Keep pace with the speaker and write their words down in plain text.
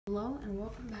Hello and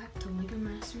welcome back to LEGO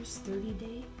Masters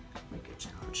 30-Day LEGO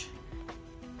Challenge.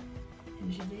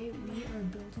 And today we are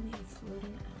building a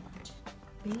floating island.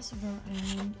 The base of our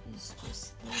island is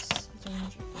just this. It's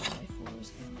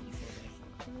 4x4s and the 4x4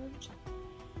 curved.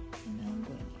 And now I'm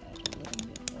going to add a little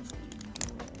bit of a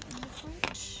door in the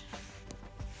front.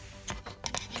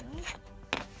 There we go.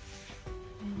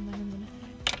 And then I'm going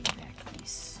to add a back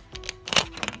piece.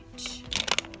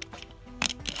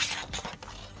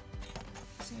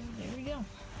 So there we go.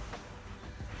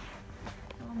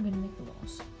 Now I'm gonna make the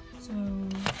walls. So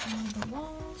for the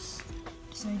walls,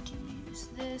 I decided to use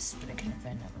this, but I couldn't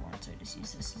find another one, so I just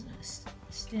used this as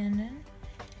a stand-in.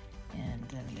 And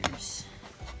then there's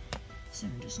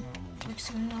some just normal bricks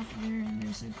going off of there, and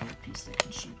there's a great piece that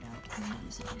can shoot out, and that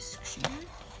is a disc shooter.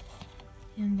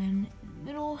 And then in the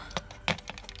middle,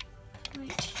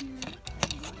 right here,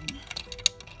 I'm going to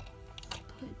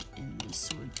put in the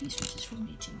sword piece, which is from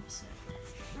each in the set.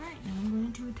 Alright, now I'm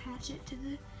going to attach it to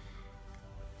the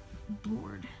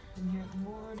board. And here's the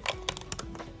board.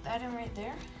 Put that in right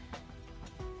there.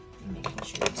 And making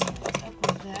sure it's lined up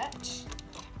with that. So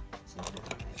put it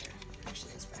right there.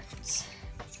 Actually, that's backwards.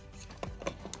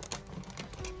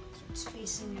 So it's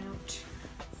facing out,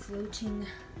 floating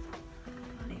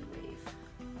on a wave.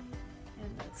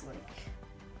 And that's like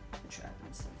the trap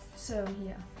and stuff. So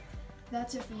yeah.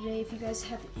 That's it for today. If you guys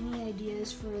have any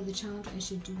ideas for the challenge I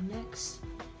should do next,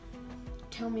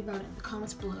 tell me about it in the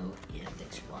comments below, and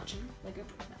thanks for watching LEGO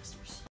Brick Masters.